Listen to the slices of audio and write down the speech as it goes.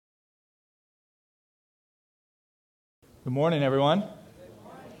Good morning, everyone.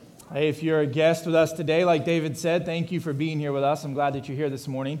 Hey, if you're a guest with us today, like David said, thank you for being here with us. I'm glad that you're here this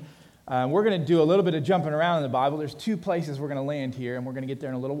morning. We're going to do a little bit of jumping around in the Bible. There's two places we're going to land here, and we're going to get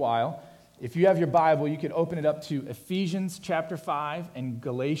there in a little while. If you have your Bible, you could open it up to Ephesians chapter 5 and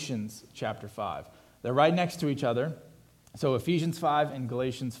Galatians chapter 5. They're right next to each other. So Ephesians 5 and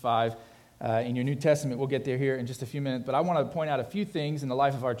Galatians 5 in your New Testament. We'll get there here in just a few minutes. But I want to point out a few things in the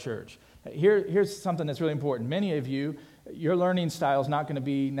life of our church. Here's something that's really important. Many of you, your learning style is not going to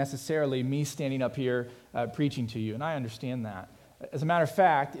be necessarily me standing up here preaching to you, and I understand that. As a matter of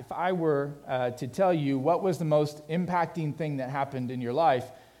fact, if I were to tell you what was the most impacting thing that happened in your life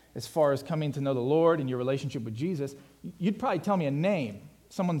as far as coming to know the Lord and your relationship with Jesus, you'd probably tell me a name,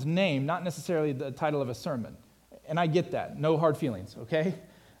 someone's name, not necessarily the title of a sermon. And I get that. No hard feelings, okay?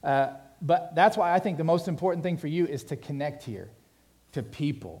 But that's why I think the most important thing for you is to connect here to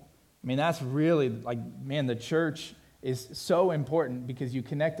people. I mean, that's really, the church is so important because you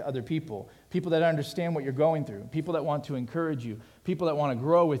connect to other people that understand what you're going through, people that want to encourage you, people that want to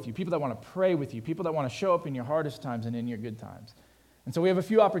grow with you, people that want to pray with you, people that want to show up in your hardest times and in your good times. And so we have a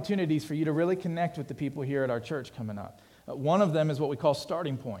few opportunities for you to really connect with the people here at our church coming up. One of them is what we call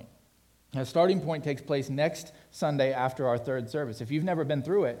Starting Point. Now, Starting Point takes place next Sunday after our third service. If you've never been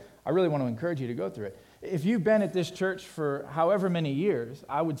through it, I really want to encourage you to go through it. If you've been at this church for however many years,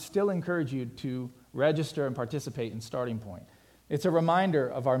 I would still encourage you to register and participate in Starting Point. It's a reminder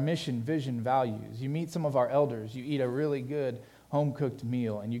of our mission, vision, values. You meet some of our elders, you eat a really good home-cooked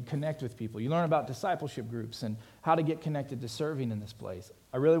meal, and you connect with people. You learn about discipleship groups and how to get connected to serving in this place.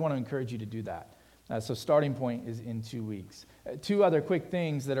 I really want to encourage you to do that. So Starting Point is in 2 weeks. Two other quick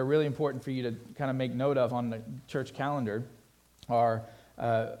things that are really important for you to kind of make note of on the church calendar are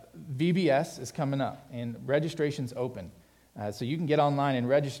VBS is coming up, and registration's open. So you can get online and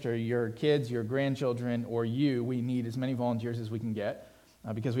register your kids, your grandchildren, or you. We need as many volunteers as we can get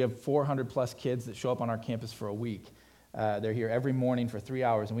because we have 400 plus kids that show up on our campus for a week. They're here every morning for 3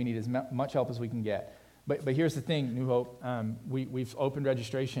 hours, and we need as much help as we can get. But here's the thing, New Hope. We've opened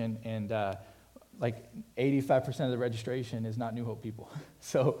registration, and 85% of the registration is not New Hope people.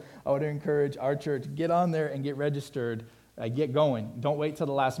 So I would encourage our church, get on there and get registered. Get going. Don't wait till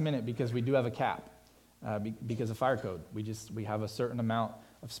the last minute because we do have a cap because of fire code. We have a certain amount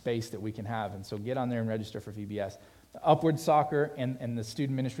of space that we can have, and so get on there and register for VBS. Upward Soccer and the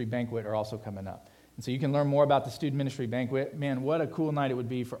Student Ministry Banquet are also coming up. And so you can learn more about the Student Ministry Banquet. Man, what a cool night it would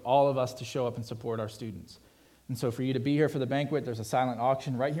be for all of us to show up and support our students. And so for you to be here for the banquet, there's a silent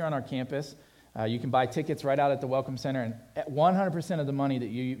auction right here on our campus. You can buy tickets right out at the Welcome Center, and 100% of the money that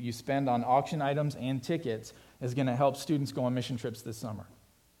you spend on auction items and tickets is going to help students go on mission trips this summer.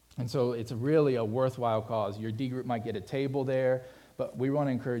 And so it's really a worthwhile cause. Your D group might get a table there, but we want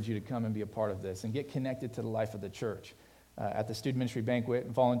to encourage you to come and be a part of this and get connected to the life of the church at the Student Ministry Banquet,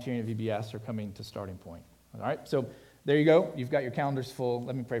 volunteering at VBS, or coming to Starting Point. All right, so there you go. You've got your calendars full.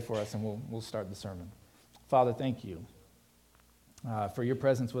 Let me pray for us, and we'll start the sermon. Father, thank you for your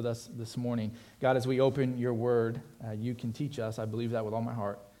presence with us this morning. God, as we open your word, you can teach us. I believe that with all my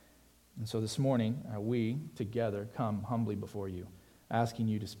heart. And so this morning, we together come humbly before you, asking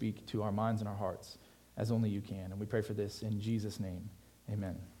you to speak to our minds and our hearts as only you can. And we pray for this in Jesus' name.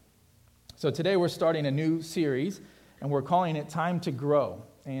 Amen. So today we're starting a new series, and we're calling it Time to Grow.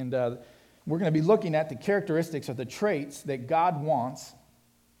 And we're going to be looking at the characteristics or the traits that God wants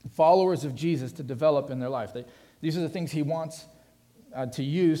followers of Jesus to develop in their life. These are the things he wants to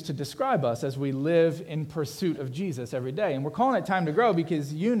use to describe us as we live in pursuit of Jesus every day. And we're calling it Time to Grow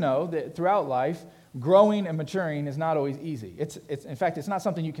because you know that throughout life, growing and maturing is not always easy. In fact, it's not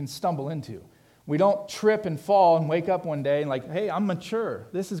something you can stumble into. We don't trip and fall and wake up one day and hey, I'm mature.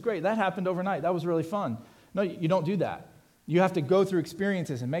 This is great. That happened overnight. That was really fun. No, you don't do that. You have to go through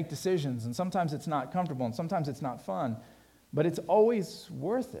experiences and make decisions, and sometimes it's not comfortable, and sometimes it's not fun, but it's always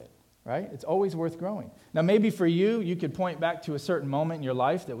worth it. Right? It's always worth growing. Now, maybe for you could point back to a certain moment in your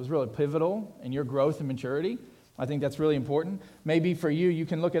life that was really pivotal in your growth and maturity. I think that's really important. Maybe for you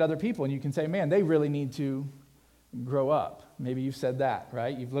can look at other people and you can say, man, they really need to grow up. Maybe you've said that,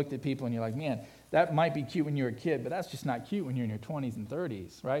 right? You've looked at people and you're like, man, that might be cute when you're a kid, but that's just not cute when you're in your 20s and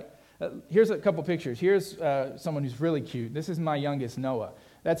 30s, right? Here's a couple pictures. Here's someone who's really cute. This is my youngest, Noah.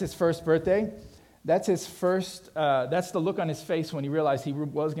 That's his first birthday. That's his first, that's the look on his face when he realized he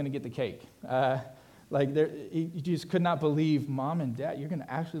was going to get the cake. He just could not believe, Mom and Dad, you're going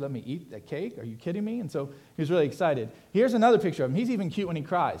to actually let me eat that cake? Are you kidding me? And so he was really excited. Here's another picture of him. He's even cute when he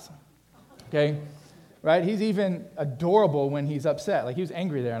cries. Okay? Right? He's even adorable when he's upset. He was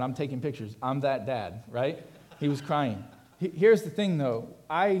angry there, and I'm taking pictures. I'm that dad, right? He was crying. Here's the thing, though.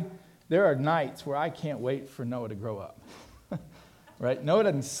 I there are nights where I can't wait for Noah to grow up. Right? Noah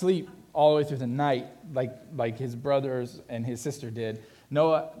doesn't sleep all the way through the night like his brothers and his sister did.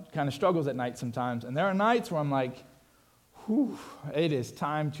 Noah kind of struggles at night sometimes. And there are nights where I'm like, whew, it is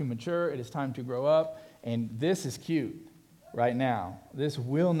time to mature. It is time to grow up. And this is cute right now. This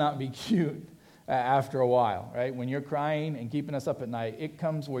will not be cute after a while, right? When you're crying and keeping us up at night, it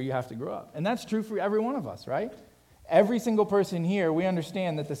comes where you have to grow up. And that's true for every one of us, right? Every single person here, we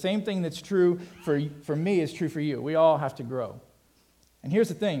understand that the same thing that's true for me is true for you. We all have to grow. And here's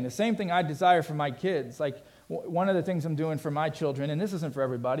the thing, the same thing I desire for my kids, like one of the things I'm doing for my children, and this isn't for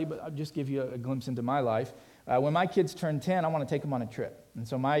everybody, but I'll just give you a glimpse into my life. When my kids turn 10, I want to take them on a trip. And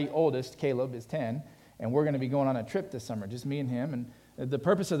so my oldest, Caleb, is 10, and we're going to be going on a trip this summer, just me and him. And the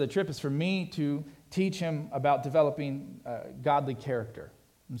purpose of the trip is for me to teach him about developing godly character.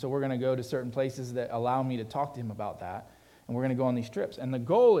 And so we're going to go to certain places that allow me to talk to him about that, and we're going to go on these trips. And the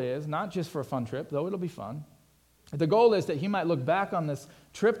goal is, not just for a fun trip, though it'll be fun, the goal is that he might look back on this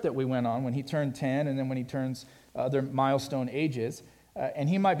trip that we went on when he turned 10 and then when he turns other milestone ages, and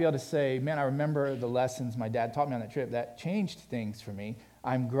he might be able to say, man, I remember the lessons my dad taught me on that trip. That changed things for me.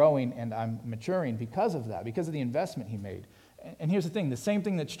 I'm growing and I'm maturing because of that, because of the investment he made. And here's the thing, the same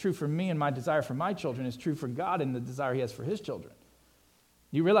thing that's true for me and my desire for my children is true for God and the desire he has for his children.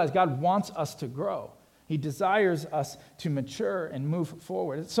 You realize God wants us to grow. He desires us to mature and move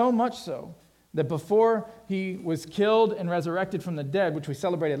forward. It's so much so that before he was killed and resurrected from the dead, which we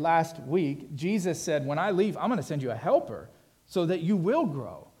celebrated last week, Jesus said, when I leave, I'm going to send you a helper so that you will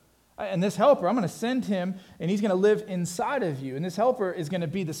grow. And this helper, I'm going to send him, and he's going to live inside of you. And this helper is going to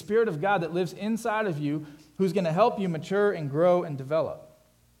be the Spirit of God that lives inside of you, who's going to help you mature and grow and develop.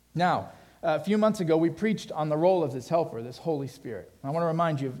 Now, a few months ago, we preached on the role of this helper, this Holy Spirit. I want to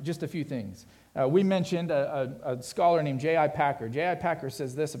remind you of just a few things. We mentioned a scholar named J.I. Packer. J.I. Packer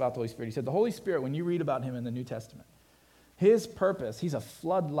says this about the Holy Spirit. He said, the Holy Spirit, when you read about him in the New Testament, his purpose, he's a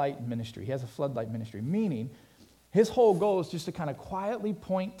floodlight ministry. He has a floodlight ministry, meaning his whole goal is just to kind of quietly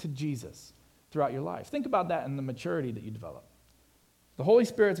point to Jesus throughout your life. Think about that in the maturity that you develop. The Holy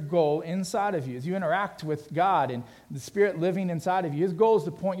Spirit's goal inside of you, as you interact with God and the Spirit living inside of you, his goal is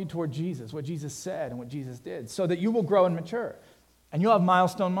to point you toward Jesus, what Jesus said and what Jesus did, so that you will grow and mature. And you'll have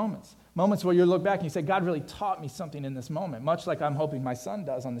milestone moments. Moments where you look back and you say, God really taught me something in this moment, much like I'm hoping my son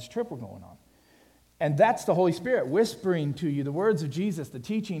does on this trip we're going on. And that's the Holy Spirit whispering to you the words of Jesus, the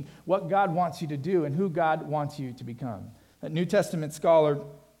teaching, what God wants you to do and who God wants you to become. A New Testament scholar,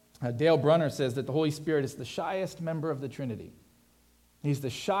 Dale Brunner, says that the Holy Spirit is the shyest member of the Trinity. He's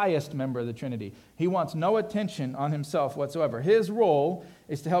the shyest member of the Trinity. He wants no attention on himself whatsoever. His role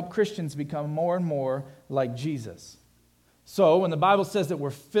is to help Christians become more and more like Jesus. So when the Bible says that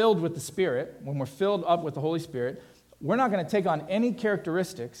we're filled with the Spirit, when we're filled up with the Holy Spirit, we're not going to take on any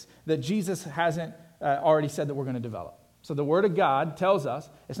characteristics that Jesus hasn't already said that we're going to develop. So the Word of God tells us,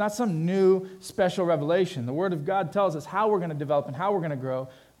 it's not some new special revelation. The Word of God tells us how we're going to develop and how we're going to grow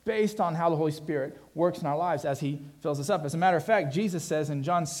based on how the Holy Spirit works in our lives as he fills us up. As a matter of fact, Jesus says in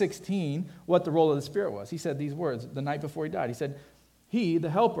John 16 what the role of the Spirit was. He said these words the night before he died. He said, he, the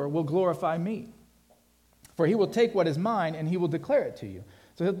helper, will glorify me. For he will take what is mine and he will declare it to you.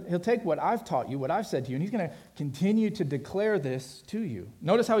 So he'll take what I've taught you, what I've said to you, and he's going to continue to declare this to you.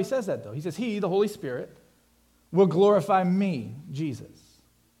 Notice how he says that, though. He says, he, the Holy Spirit, will glorify me, Jesus.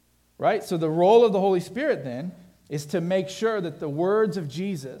 Right? So the role of the Holy Spirit, then, is to make sure that the words of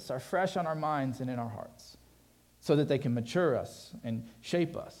Jesus are fresh on our minds and in our hearts so that they can mature us and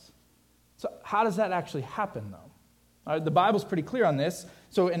shape us. So how does that actually happen, though? The Bible's pretty clear on this.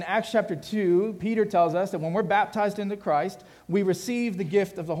 So in Acts chapter 2, Peter tells us that when we're baptized into Christ, we receive the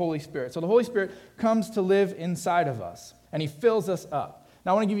gift of the Holy Spirit. So the Holy Spirit comes to live inside of us, and he fills us up.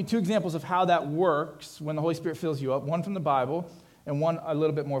 Now I want to give you two examples of how that works when the Holy Spirit fills you up, one from the Bible and one a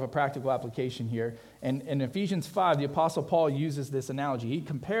little bit more of a practical application here. And in Ephesians 5, the Apostle Paul uses this analogy. He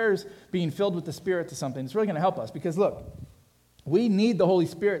compares being filled with the Spirit to something that's really going to help us. Because look, we need the Holy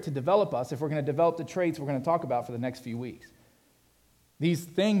Spirit to develop us if we're going to develop the traits we're going to talk about for the next few weeks. These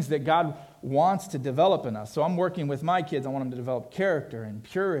things that God wants to develop in us. So I'm working with my kids. I want them to develop character and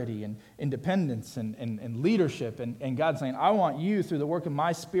purity and independence and leadership. And God's saying, I want you, through the work of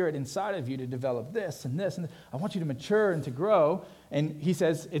my Spirit inside of you, to develop this and this. And this. I want you to mature and to grow. And he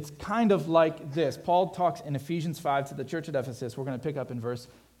says, it's kind of like this. Paul talks in Ephesians 5 to the church at Ephesus. We're going to pick up in verse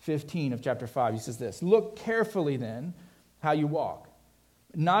 15 of chapter 5. He says this, look carefully then how you walk.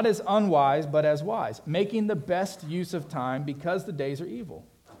 Not as unwise, but as wise, making the best use of time because the days are evil.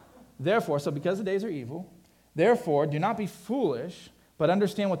 Therefore, so because the days are evil, therefore do not be foolish, but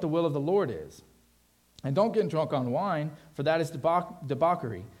understand what the will of the Lord is. And don't get drunk on wine, for that is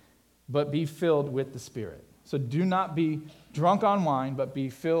debauchery. but be filled with the Spirit. So do not be drunk on wine, but be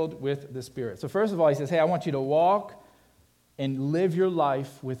filled with the Spirit. So first of all, he says, hey, I want you to walk and live your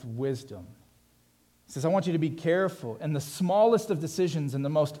life with wisdom. He says, I want you to be careful. And the smallest of decisions and the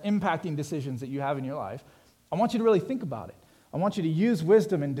most impacting decisions that you have in your life, I want you to really think about it. I want you to use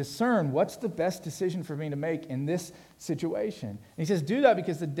wisdom and discern what's the best decision for me to make in this situation. And he says, do that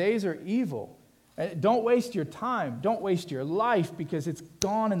because the days are evil. Don't waste your time. Don't waste your life because it's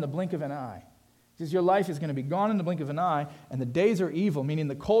gone in the blink of an eye. He says your life is going to be gone in the blink of an eye, and the days are evil, meaning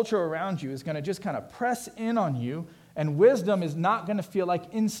the culture around you is going to just kind of press in on you, and wisdom is not going to feel like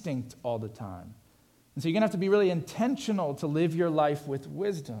instinct all the time. And so you're going to have to be really intentional to live your life with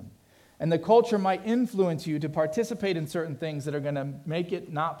wisdom. And the culture might influence you to participate in certain things that are going to make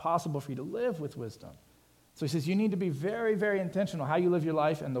it not possible for you to live with wisdom. So he says you need to be very, very intentional how you live your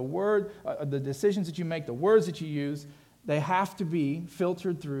life, and the decisions that you make, the words that you use, they have to be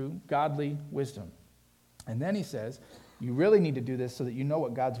filtered through godly wisdom. And then he says you really need to do this so that you know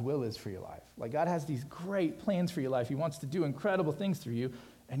what God's will is for your life. Like God has these great plans for your life. He wants to do incredible things through you,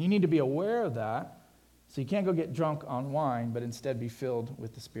 and you need to be aware of that. So you can't go get drunk on wine, but instead be filled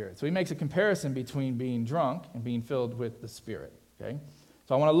with the Spirit. So he makes a comparison between being drunk and being filled with the Spirit. Okay?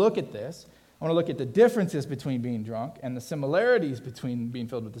 So I want to look at this. I want to look at the differences between being drunk and the similarities between being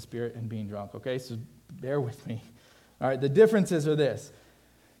filled with the Spirit and being drunk. Okay? So bear with me. All right, the differences are this.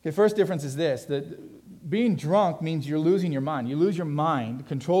 Okay, first difference is this. That being drunk means you're losing your mind. You lose your mind,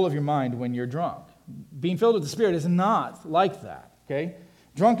 control of your mind when you're drunk. Being filled with the Spirit is not like that. Okay?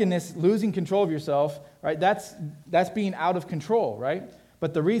 Drunkenness, losing control of yourself, right? That's being out of control, right?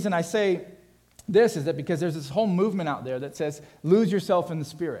 But the reason I say this is that because there's this whole movement out there that says lose yourself in the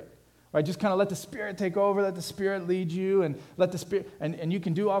Spirit, right? Just kind of let the Spirit take over, let the Spirit lead you, and let the Spirit, and you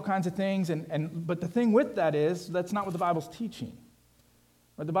can do all kinds of things. But the thing with that is that's not what the Bible's teaching.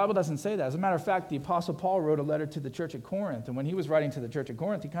 Right? The Bible doesn't say that. As a matter of fact, the Apostle Paul wrote a letter to the church at Corinth, and when he was writing to the church at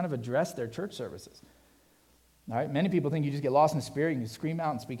Corinth, he kind of addressed their church services. All right? Many people think you just get lost in the Spirit, you can scream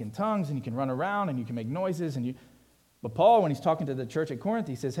out and speak in tongues, and you can run around, and you can make noises. But Paul, when he's talking to the church at Corinth,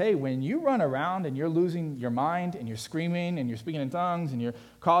 he says, hey, when you run around and you're losing your mind, and you're screaming, and you're speaking in tongues, and you're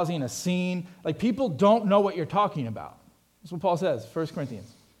causing a scene, like people don't know what you're talking about. That's what Paul says, 1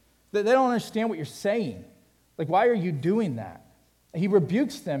 Corinthians. They don't understand what you're saying. Like, why are you doing that? He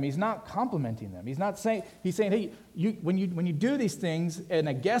rebukes them. He's not complimenting them. He's saying, hey, when you do these things and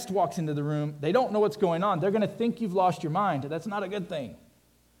a guest walks into the room, they don't know what's going on. They're going to think you've lost your mind. That's not a good thing.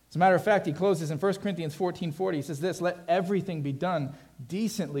 As a matter of fact, he closes in 1 Corinthians 14:40. He says this, let everything be done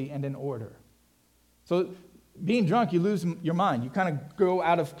decently and in order. So being drunk, you lose your mind. You kind of go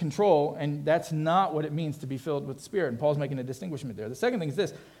out of control, and that's not what it means to be filled with the Spirit. And Paul's making a distinguishment there. The second thing is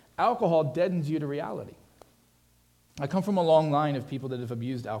this, alcohol deadens you to reality. I come from a long line of people that have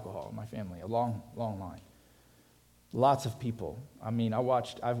abused alcohol in my family, a long, long line. Lots of people. I mean,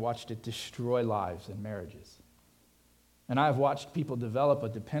 I've watched it destroy lives and marriages. And I've watched people develop a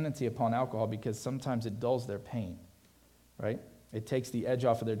dependency upon alcohol because sometimes it dulls their pain, right? It takes the edge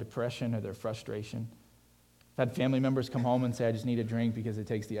off of their depression or their frustration. I've had family members come home and say, I just need a drink because it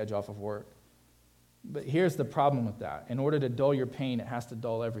takes the edge off of work. But here's the problem with that. In order to dull your pain, it has to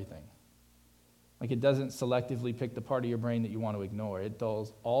dull everything. Like it doesn't selectively pick the part of your brain that you want to ignore. It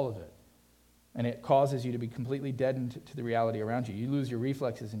dulls all of it. And it causes you to be completely deadened to the reality around you. You lose your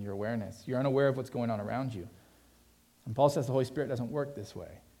reflexes and your awareness. You're unaware of what's going on around you. And Paul says the Holy Spirit doesn't work this way.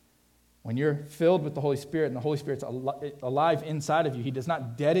 When you're filled with the Holy Spirit and the Holy Spirit's alive inside of you, he does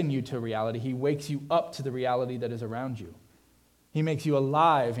not deaden you to reality. He wakes you up to the reality that is around you. He makes you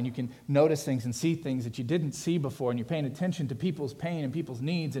alive, and you can notice things and see things that you didn't see before, and you're paying attention to people's pain and people's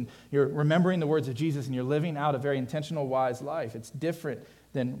needs, and you're remembering the words of Jesus, and you're living out a very intentional, wise life. It's different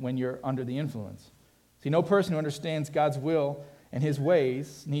than when you're under the influence. See, no person who understands God's will and his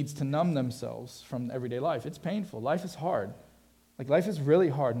ways needs to numb themselves from everyday life. It's painful. Life is hard. Like, life is really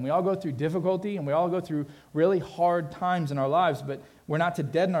hard, and we all go through difficulty, and we all go through really hard times in our lives, but we're not to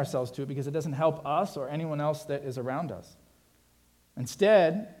deaden ourselves to it because it doesn't help us or anyone else that is around us.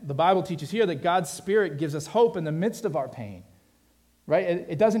 Instead, the Bible teaches here that God's Spirit gives us hope in the midst of our pain, right?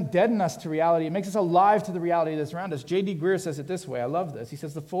 It doesn't deaden us to reality. It makes us alive to the reality that's around us. J.D. Greer says it this way. I love this. He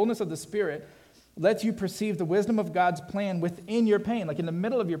says, the fullness of the Spirit lets you perceive the wisdom of God's plan within your pain. Like in the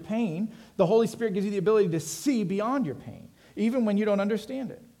middle of your pain, the Holy Spirit gives you the ability to see beyond your pain, even when you don't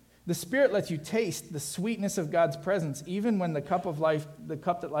understand it. The Spirit lets you taste the sweetness of God's presence, even when the cup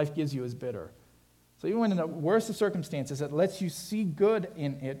that life gives you is bitter. So even when in the worst of circumstances, it lets you see good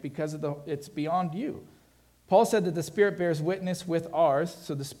in it because it's beyond you. Paul said that the Spirit bears witness with ours,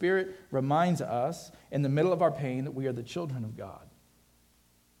 so the Spirit reminds us in the middle of our pain that we are the children of God.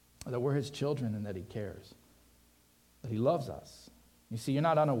 that we're his children and that he cares, that he loves us. You see, you're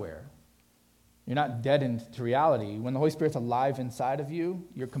not unaware. You're not deadened to reality. When the Holy Spirit's alive inside of you,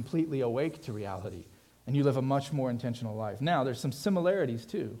 you're completely awake to reality, and you live a much more intentional life. Now, there's some similarities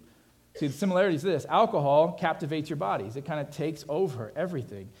too. See, the similarity is this. Alcohol captivates your bodies. It kind of takes over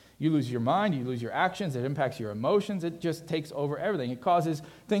everything. You lose your mind, you lose your actions, it impacts your emotions, it just takes over everything. It causes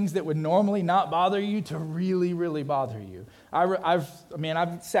things that would normally not bother you to really, really bother you. I've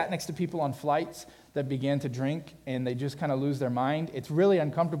sat next to people on flights that began to drink, and they just kind of lose their mind. It's really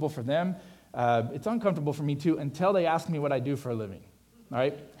uncomfortable for them. It's uncomfortable for me too, until they ask me what I do for a living, all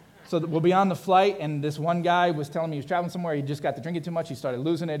right? So we'll be on the flight, and this one guy was telling me he was traveling somewhere. He just got to drinking too much. He started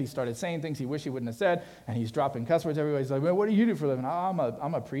losing it. He started saying things he wished he wouldn't have said, and he's dropping cuss words everywhere. He's like, well, what do you do for a living? Oh,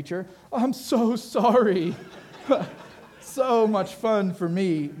 I'm a preacher. Oh, I'm so sorry. So much fun for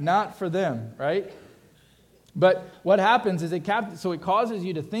me, not for them, right? But what happens is it causes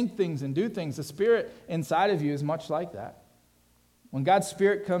you to think things and do things. The Spirit inside of you is much like that. When God's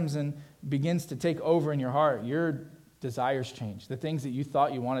Spirit comes and begins to take over in your heart, your desires change. The things that you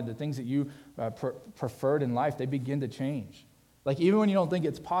thought you wanted, the things that you preferred in life, they begin to change. Like even when you don't think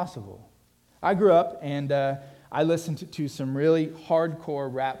it's possible. I grew up and I listened to some really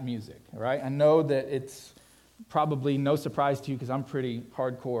hardcore rap music, right? I know that it's probably no surprise to you because I'm pretty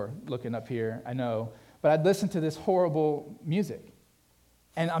hardcore looking up here, I know. But I'd listen to this horrible music.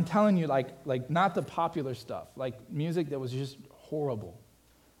 And I'm telling you, like not the popular stuff, like music that was just horrible.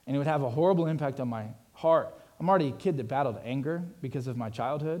 And it would have a horrible impact on my heart. I'm already a kid that battled anger because of my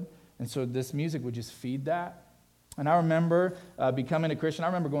childhood, and so this music would just feed that. And I remember becoming a Christian. I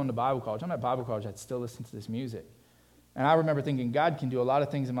remember going to Bible college. I'm at Bible college. I'd still listen to this music. And I remember thinking, God can do a lot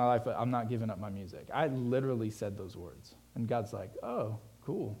of things in my life, but I'm not giving up my music. I literally said those words. And God's like, oh,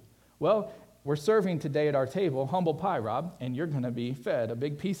 cool. Well, we're serving today at our table humble pie, Rob, and you're going to be fed a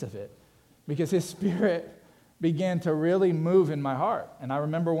big piece of it because his Spirit began to really move in my heart. And I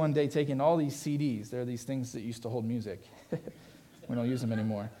remember one day taking all these CDs. There are these things that used to hold music. We don't use them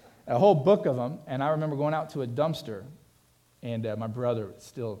anymore. A whole book of them. And I remember going out to a dumpster. And my brother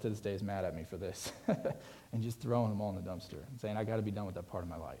still to this day is mad at me for this. And just throwing them all in the dumpster and saying, I got to be done with that part of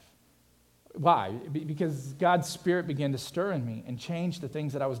my life. Why? Because God's Spirit began to stir in me and change the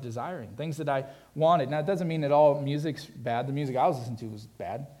things that I was desiring, things that I wanted. Now, it doesn't mean that all music's bad. The music I was listening to was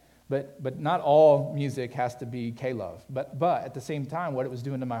bad. But not all music has to be K-Love. But at the same time, what it was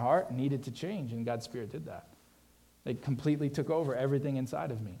doing to my heart needed to change, and God's Spirit did that. It completely took over everything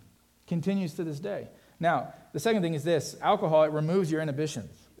inside of me. Continues to this day. Now, the second thing is this. Alcohol, it removes your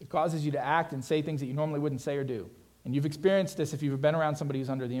inhibitions. It causes you to act and say things that you normally wouldn't say or do. And you've experienced this if you've been around somebody who's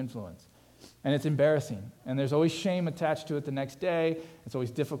under the influence. And it's embarrassing. And there's always shame attached to it the next day. It's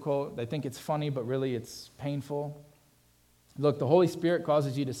always difficult. They think it's funny, but really it's painful. Look, the Holy Spirit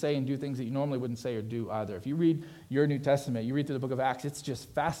causes you to say and do things that you normally wouldn't say or do either. If you read your New Testament, you read through the book of Acts, it's just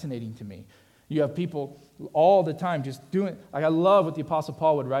fascinating to me. You have people all the time just doing, like I love what the Apostle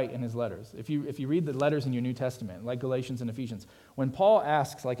Paul would write in his letters. If you read the letters in your New Testament, like Galatians and Ephesians, when Paul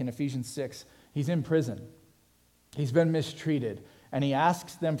asks, like in Ephesians 6, he's in prison, he's been mistreated, and he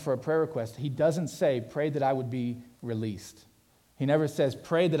asks them for a prayer request. He doesn't say, pray that I would be released. He never says,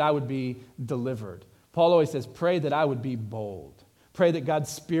 pray that I would be delivered. Paul always says, pray that I would be bold. Pray that God's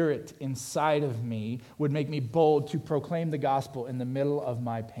Spirit inside of me would make me bold to proclaim the gospel in the middle of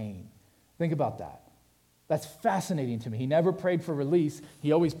my pain. Think about that. That's fascinating to me. He never prayed for release.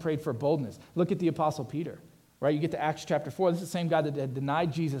 He always prayed for boldness. Look at the Apostle Peter, right? You get to Acts chapter 4. This is the same guy that had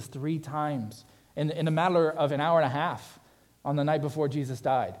denied Jesus 3 times in a matter of an hour and a half on the night before Jesus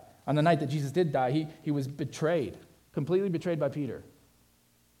died. On the night that Jesus did die, he was betrayed, completely betrayed by Peter.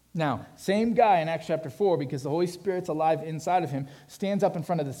 Now, same guy in Acts chapter 4, because the Holy Spirit's alive inside of him, stands up in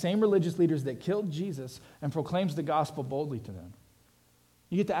front of the same religious leaders that killed Jesus and proclaims the gospel boldly to them.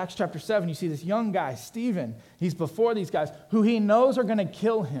 You get to Acts chapter 7, you see this young guy, Stephen. He's before these guys who he knows are going to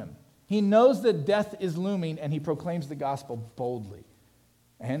kill him. He knows that death is looming, and he proclaims the gospel boldly.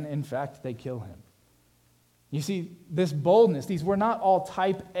 And in fact, they kill him. You see, this boldness, these were not all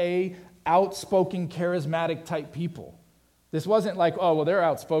type A, outspoken, charismatic type people. This wasn't like, oh, well, they're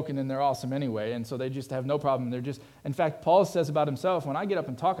outspoken and they're awesome anyway, and so they just have no problem. In fact, Paul says about himself, when I get up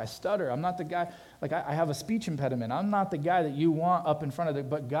and talk, I stutter. I'm not the guy, I have a speech impediment. I'm not the guy that you want up in front of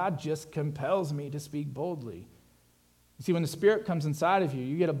but God just compels me to speak boldly. You see, when the Spirit comes inside of you,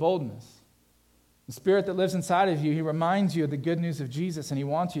 you get a boldness. The Spirit that lives inside of you, he reminds you of the good news of Jesus, and he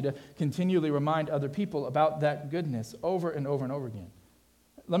wants you to continually remind other people about that goodness over and over and over again.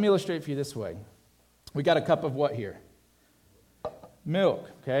 Let me illustrate for you this way. We got a cup of what here? Milk,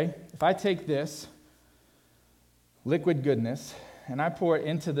 okay? If I take this liquid goodness and I pour it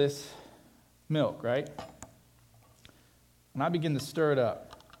into this milk, right? And I begin to stir it up.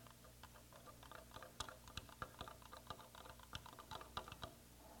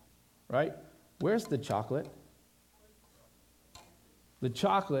 Right? Where's the chocolate? The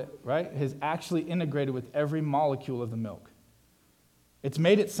chocolate, right, has actually integrated with every molecule of the milk. It's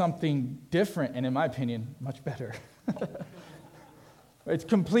made it something different, and in my opinion, much better. It's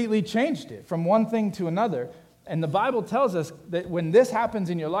completely changed it from one thing to another. And the Bible tells us that when this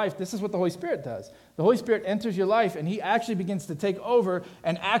happens in your life, this is what the Holy Spirit does. The Holy Spirit enters your life, and he actually begins to take over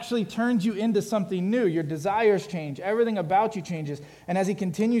and actually turns you into something new. Your desires change. Everything about you changes. And as he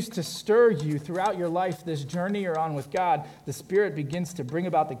continues to stir you throughout your life, this journey you're on with God, the Spirit begins to bring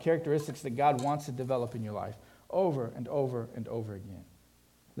about the characteristics that God wants to develop in your life over and over and over again.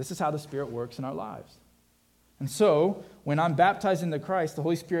 This is how the Spirit works in our lives. And so, when I'm baptized into Christ, the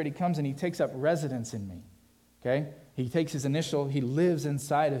Holy Spirit, he comes and he takes up residence in me. Okay? He takes his initial, he lives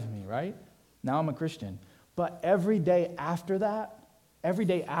inside of me, right? Now I'm a Christian. But every day after that, every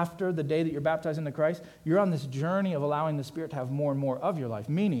day after the day that you're baptized into Christ, you're on this journey of allowing the Spirit to have more and more of your life.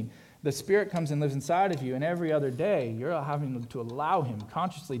 Meaning, the Spirit comes and lives inside of you, and every other day, you're having to allow him,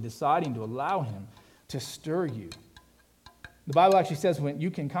 consciously deciding to allow him to stir you. The Bible actually says when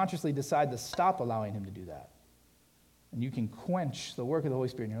you can consciously decide to stop allowing him to do that. And you can quench the work of the Holy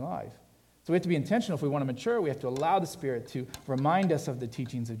Spirit in your life. So we have to be intentional. If we want to mature, we have to allow the Spirit to remind us of the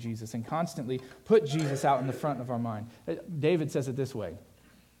teachings of Jesus and constantly put Jesus out in the front of our mind. David says it this way.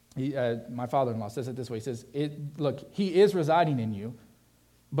 My father-in-law says it this way. He says, look, he is residing in you,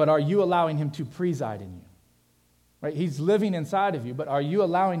 but are you allowing him to preside in you? Right? He's living inside of you, but are you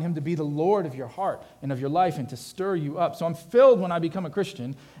allowing him to be the Lord of your heart and of your life and to stir you up? So I'm filled when I become a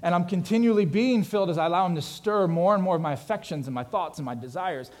Christian, and I'm continually being filled as I allow him to stir more and more of my affections and my thoughts and my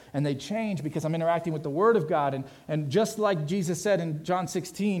desires, and they change because I'm interacting with the Word of God. And just like Jesus said in John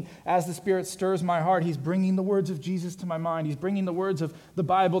 16, as the Spirit stirs my heart, he's bringing the words of Jesus to my mind. He's bringing the words of the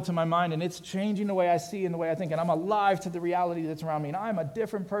Bible to my mind, and it's changing the way I see and the way I think, and I'm alive to the reality that's around me, and I'm a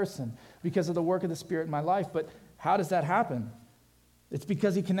different person because of the work of the Spirit in my life. But how does that happen? It's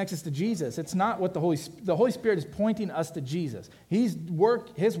because he connects us to Jesus. It's not what the Holy Spirit is pointing us to Jesus. His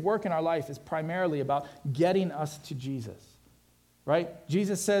work in our life is primarily about getting us to Jesus, right?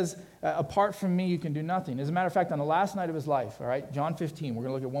 Jesus says, apart from me, you can do nothing. As a matter of fact, on the last night of his life, all right, John 15, we're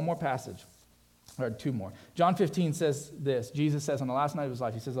going to look at one more passage, or two more. John 15 says this. Jesus says on the last night of his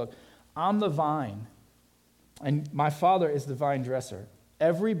life, he says, look, I'm the vine, and my Father is the vine dresser.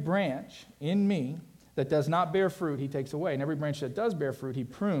 Every branch in me that does not bear fruit, he takes away. And every branch that does bear fruit, he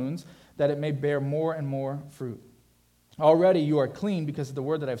prunes, that it may bear more and more fruit. Already you are clean because of the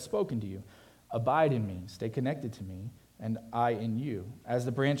word that I've spoken to you. Abide in me, stay connected to me, and I in you. As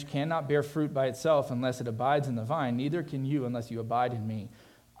the branch cannot bear fruit by itself unless it abides in the vine, neither can you unless you abide in me.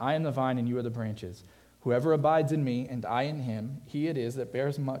 I am the vine and you are the branches. Whoever abides in me and I in him, he it is that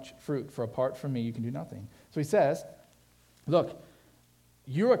bears much fruit, for apart from me you can do nothing. So he says, look,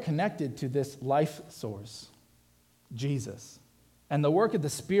 you are connected to this life source, Jesus. And the work of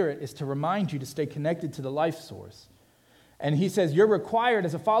the Spirit is to remind you to stay connected to the life source. And he says you're required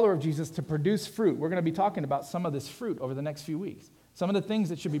as a follower of Jesus to produce fruit. We're going to be talking about some of this fruit over the next few weeks. Some of the things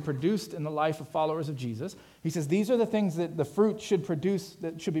that should be produced in the life of followers of Jesus. He says these are the things that the fruit should produce,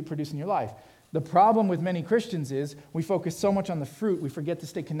 that should be produced in your life. The problem with many Christians is we focus so much on the fruit, we forget to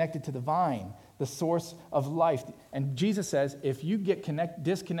stay connected to the vine, the source of life. And Jesus says, if you get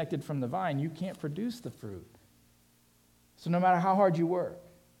disconnected from the vine, you can't produce the fruit. So no matter how hard you work,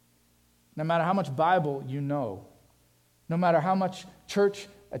 no matter how much Bible you know, no matter how much church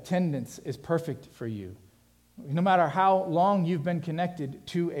attendance is perfect for you, no matter how long you've been connected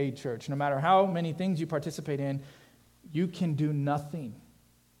to a church, no matter how many things you participate in, you can do nothing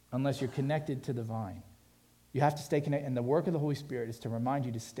unless you're connected to the vine. You have to stay connected, and the work of the Holy Spirit is to remind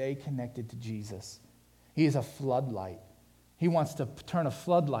you to stay connected to Jesus. He is a floodlight. He wants to turn a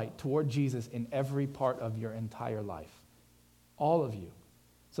floodlight toward Jesus in every part of your entire life. All of you.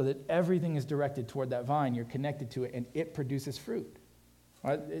 So that everything is directed toward that vine, you're connected to it, and it produces fruit.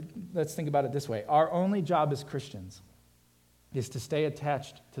 All right, let's think about it this way. Our only job as Christians is to stay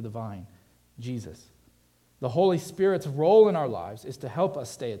attached to the vine, Jesus. The Holy Spirit's role in our lives is to help us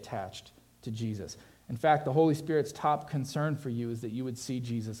stay attached to Jesus. In fact, the Holy Spirit's top concern for you is that you would see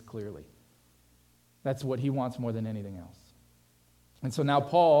Jesus clearly. That's what he wants more than anything else. And so now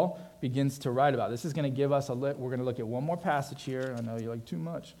Paul begins to write about this. This is going to give us we're going to look at one more passage here. I know you're like, too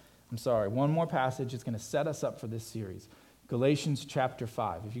much. I'm sorry. One more passage is going to set us up for this series. Galatians chapter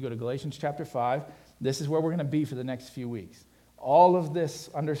 5. If you go to Galatians chapter 5, this is where we're going to be for the next few weeks. All of this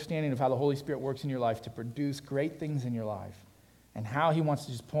understanding of how the Holy Spirit works in your life to produce great things in your life. and how he wants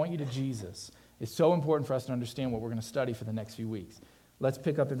to just point you to Jesus is so important for us to understand what we're going to study for the next few weeks. Let's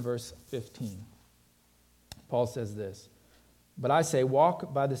pick up in verse 15. Paul says this, "But I say,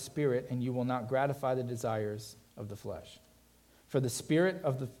 walk by the Spirit, and you will not gratify the desires of the flesh. For the spirit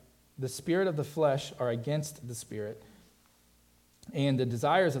of the flesh are against the Spirit, and the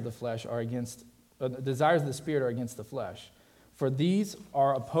desires of the flesh are against the desires of the Spirit are against the flesh. For these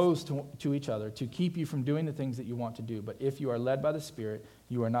are opposed to each other to keep you from doing the things that you want to do. But if you are led by the Spirit,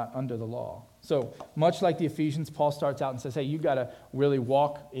 you are not under the law." So much like the Ephesians, Paul starts out and says, hey, you got to really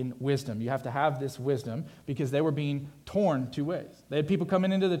walk in wisdom. You have to have this wisdom because they were being torn two ways. They had people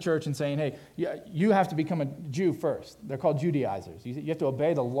coming into the church and saying, hey, you have to become a Jew first. They're called Judaizers. You have to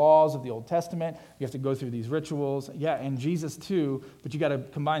obey the laws of the Old Testament. You have to go through these rituals. Yeah, and Jesus too, but you got to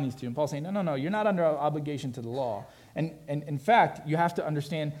combine these two. And Paul's saying, no, you're not under obligation to the law. And in fact, you have to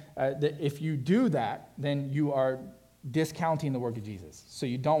understand that if you do that, then you are discounting the work of Jesus. So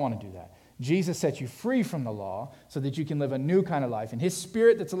you don't want to do that. Jesus sets you free from the law so that you can live a new kind of life. And his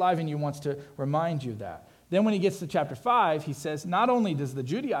Spirit that's alive in you wants to remind you of that. Then when he gets to chapter 5, he says, not only does the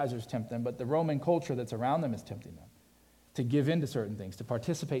Judaizers tempt them, but the Roman culture that's around them is tempting them to give in to certain things, to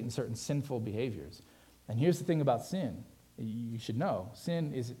participate in certain sinful behaviors. And here's the thing about sin. You should know,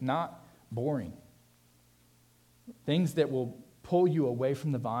 sin is not boring. Things that will pull you away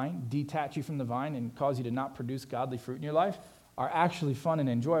from the vine, detach you from the vine, and cause you to not produce godly fruit in your life are actually fun and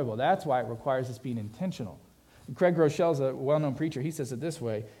enjoyable. That's why it requires us being intentional. Craig Groeschel's a well-known preacher. He says it this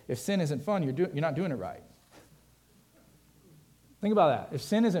way: if sin isn't fun, you're not doing it right. Think about that. If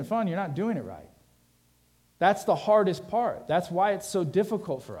sin isn't fun, you're not doing it right. That's the hardest part. That's why it's so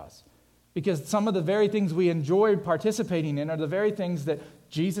difficult for us. Because some of the very things we enjoy participating in are the very things that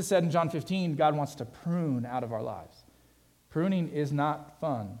Jesus said in John 15 God wants to prune out of our lives. Pruning is not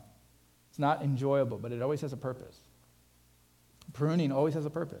fun. It's not enjoyable, but it always has a purpose. Pruning always has a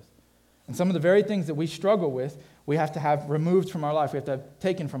purpose. And some of the very things that we struggle with, we have to have removed from our life. We have to have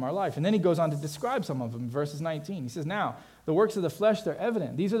taken from our life. And then he goes on to describe some of them in verses 19. He says, now, the works of the flesh, they're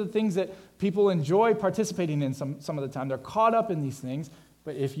evident. These are the things that people enjoy participating in some of the time. They're caught up in these things.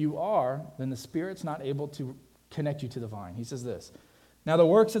 But if you are, then the Spirit's not able to connect you to the vine. He says this, now the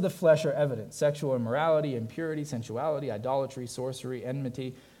works of the flesh are evident: sexual immorality, impurity, sensuality, idolatry, sorcery,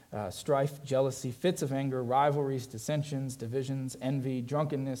 enmity, strife, jealousy, fits of anger, rivalries, dissensions, divisions, envy,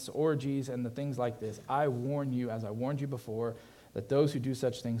 drunkenness, orgies, and the things like this. I warn you, as I warned you before, that those who do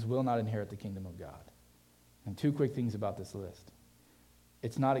such things will not inherit the kingdom of God. And two quick things about this list.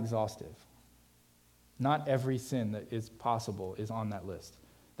 It's not exhaustive. Not every sin that is possible is on that list.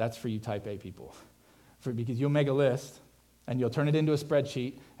 That's for you type A people. Because you'll make a list, and you'll turn it into a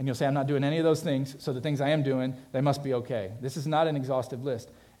spreadsheet, and you'll say, I'm not doing any of those things, so the things I am doing, they must be okay. This is not an exhaustive list.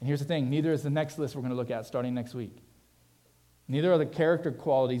 And here's the thing, neither is the next list we're going to look at starting next week. Neither are the character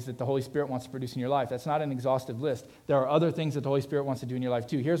qualities that the Holy Spirit wants to produce in your life. That's not an exhaustive list. There are other things that the Holy Spirit wants to do in your life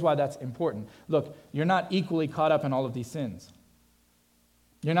too. Here's why that's important. Look, you're not equally caught up in all of these sins.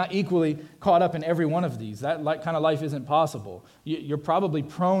 You're not equally caught up in every one of these. That kind of life isn't possible. You're probably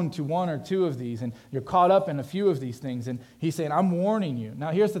prone to one or two of these, and you're caught up in a few of these things. And he's saying, I'm warning you.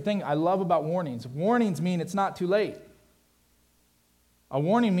 Now, here's the thing I love about warnings. Warnings mean it's not too late. A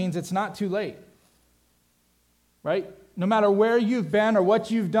warning means it's not too late. Right? No matter where you've been or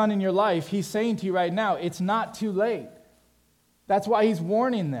what you've done in your life, he's saying to you right now, it's not too late. That's why he's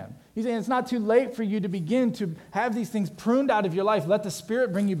warning them. He's saying it's not too late for you to begin to have these things pruned out of your life. Let the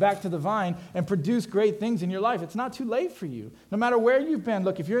Spirit bring you back to the vine and produce great things in your life. It's not too late for you. No matter where you've been,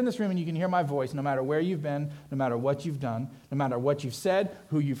 look, if you're in this room and you can hear my voice, no matter where you've been, no matter what you've done, no matter what you've said,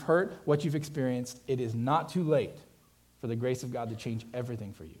 who you've hurt, what you've experienced, it is not too late for the grace of God to change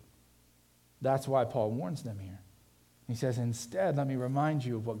everything for you. That's why Paul warns them here. He says, instead, let me remind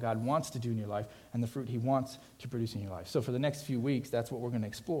you of what God wants to do in your life and the fruit he wants to produce in your life. So for the next few weeks, that's what we're going to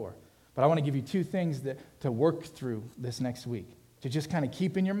explore. But I want to give you two things to work through this next week, to just kind of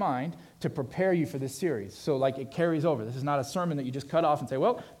keep in your mind to prepare you for this series. So like it carries over. This is not a sermon that you just cut off and say,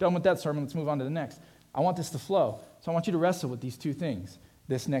 well, done with that sermon, let's move on to the next. I want this to flow. So I want you to wrestle with these two things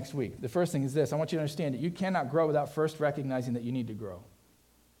this next week. The first thing is this. I want you to understand that you cannot grow without first recognizing that you need to grow.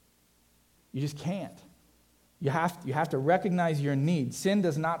 You just can't. You have to recognize your need. Sin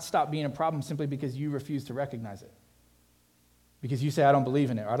does not stop being a problem simply because you refuse to recognize it. Because you say, I don't believe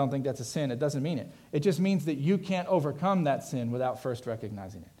in it, or I don't think that's a sin. It doesn't mean it. It just means that you can't overcome that sin without first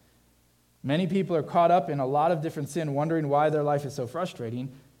recognizing it. Many people are caught up in a lot of different sin, wondering why their life is so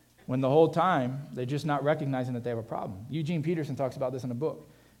frustrating, when the whole time they're just not recognizing that they have a problem. Eugene Peterson talks about this in a book.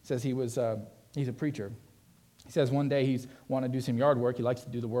 He says he's a preacher. He says one day he's wanting to do some yard work. He likes to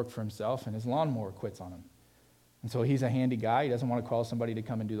do the work for himself, and his lawnmower quits on him. And so he's a handy guy. He doesn't want to call somebody to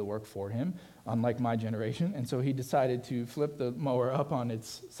come and do the work for him, unlike my generation. And so he decided to flip the mower up on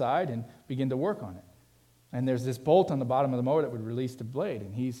its side and begin to work on it. And there's this bolt on the bottom of the mower that would release the blade,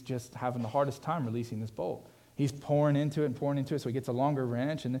 and he's just having the hardest time releasing this bolt. He's pouring into it, so he gets a longer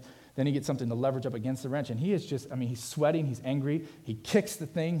wrench, and then he gets something to leverage up against the wrench. And he is just, he's sweating, he's angry, he kicks the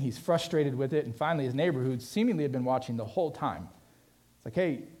thing, he's frustrated with it, and finally his neighbor, who seemingly had been watching the whole time, it's like,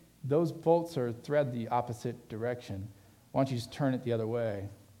 hey, those bolts are thread the opposite direction. Why don't you just turn it the other way?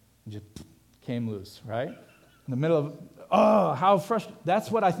 And just came loose, right? In the middle of, how frustrating.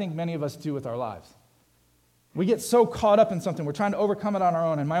 That's what I think many of us do with our lives. We get so caught up in something. We're trying to overcome it on our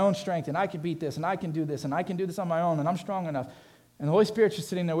own, and my own strength, and I can beat this, and I can do this, and I can do this on my own, and I'm strong enough. And the Holy Spirit's just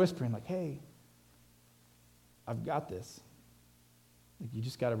sitting there whispering, like, hey, I've got this. Like, you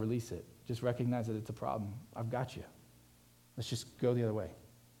just got to release it. Just recognize that it's a problem. I've got you. Let's just go the other way.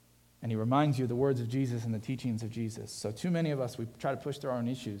 And he reminds you of the words of Jesus and the teachings of Jesus. So too many of us, we try to push through our own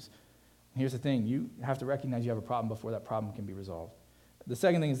issues. And here's the thing. You have to recognize you have a problem before that problem can be resolved. The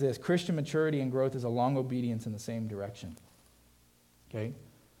second thing is this. Christian maturity and growth is a long obedience in the same direction. Okay?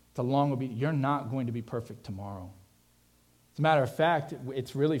 It's a long obedience. You're not going to be perfect tomorrow. As a matter of fact,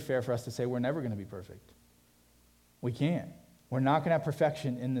 it's really fair for us to say we're never going to be perfect. We can't. We're not going to have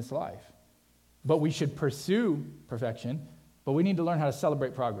perfection in this life. But we should pursue perfection, but we need to learn how to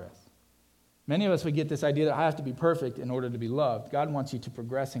celebrate progress. Many of us, we get this idea that I have to be perfect in order to be loved. God wants you to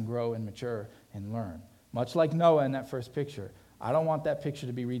progress and grow and mature and learn. Much like Noah in that first picture. I don't want that picture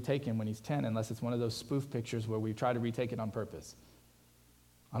to be retaken when he's 10 unless it's one of those spoof pictures where we try to retake it on purpose.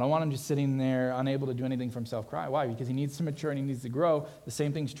 I don't want him just sitting there unable to do anything for himself. Cry. Why? Because he needs to mature and he needs to grow. The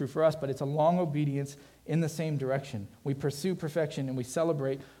same thing's true for us, but it's a long obedience in the same direction. We pursue perfection and we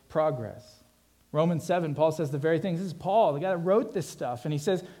celebrate progress. Romans 7, Paul says the very things. This is Paul, the guy that wrote this stuff. And he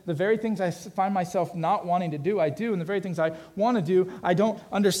says, the very things I find myself not wanting to do, I do. And the very things I want to do, I don't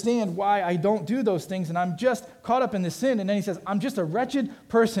understand why I don't do those things. And I'm just caught up in this sin. And then he says, I'm just a wretched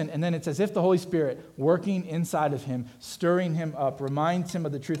person. And then it's as if the Holy Spirit working inside of him, stirring him up, reminds him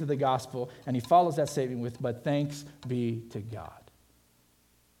of the truth of the gospel. And he follows that statement with, but thanks be to God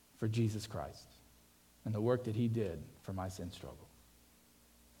for Jesus Christ and the work that he did for my sin struggle.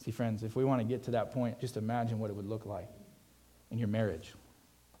 See, friends, if we want to get to that point, just imagine what it would look like in your marriage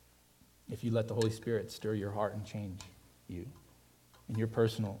if you let the Holy Spirit stir your heart and change you in your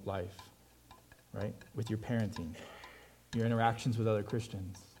personal life, right? With your parenting, your interactions with other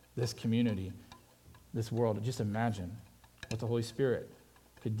Christians, this community, this world. Just imagine what the Holy Spirit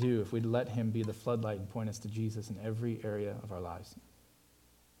could do if we'd let him be the floodlight and point us to Jesus in every area of our lives.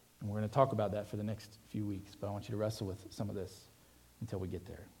 And we're going to talk about that for the next few weeks, but I want you to wrestle with some of this until we get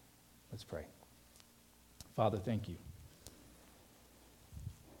there. Let's pray. Father, thank you.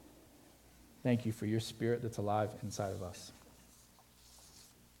 Thank you for your Spirit that's alive inside of us.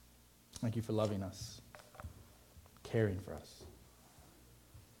 Thank you for loving us, caring for us.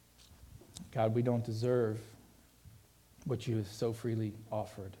 God, we don't deserve what you have so freely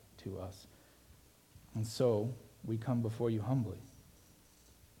offered to us. And so we come before you humbly.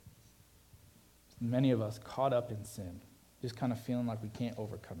 Many of us caught up in sin, just kind of feeling like we can't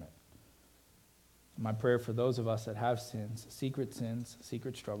overcome it. My prayer for those of us that have sins, secret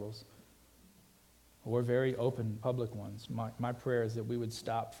struggles, or very open public ones, my prayer is that we would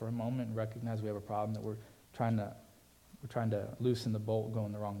stop for a moment and recognize we have a problem, that we're trying to loosen the bolt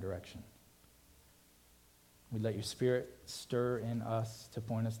going the wrong direction. We let your Spirit stir in us to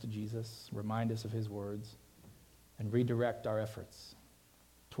point us to Jesus, remind us of his words, and redirect our efforts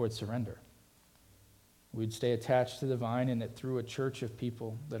towards surrender. We'd stay attached to the vine, and that through a church of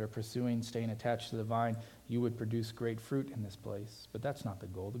people that are pursuing staying attached to the vine, you would produce great fruit in this place. But that's not the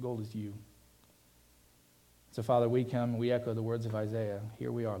goal. The goal is you. So, Father, we come, we echo the words of Isaiah.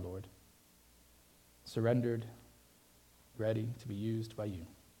 Here we are, Lord, surrendered, ready to be used by you.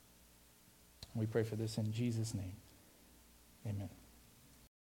 We pray for this in Jesus' name. Amen.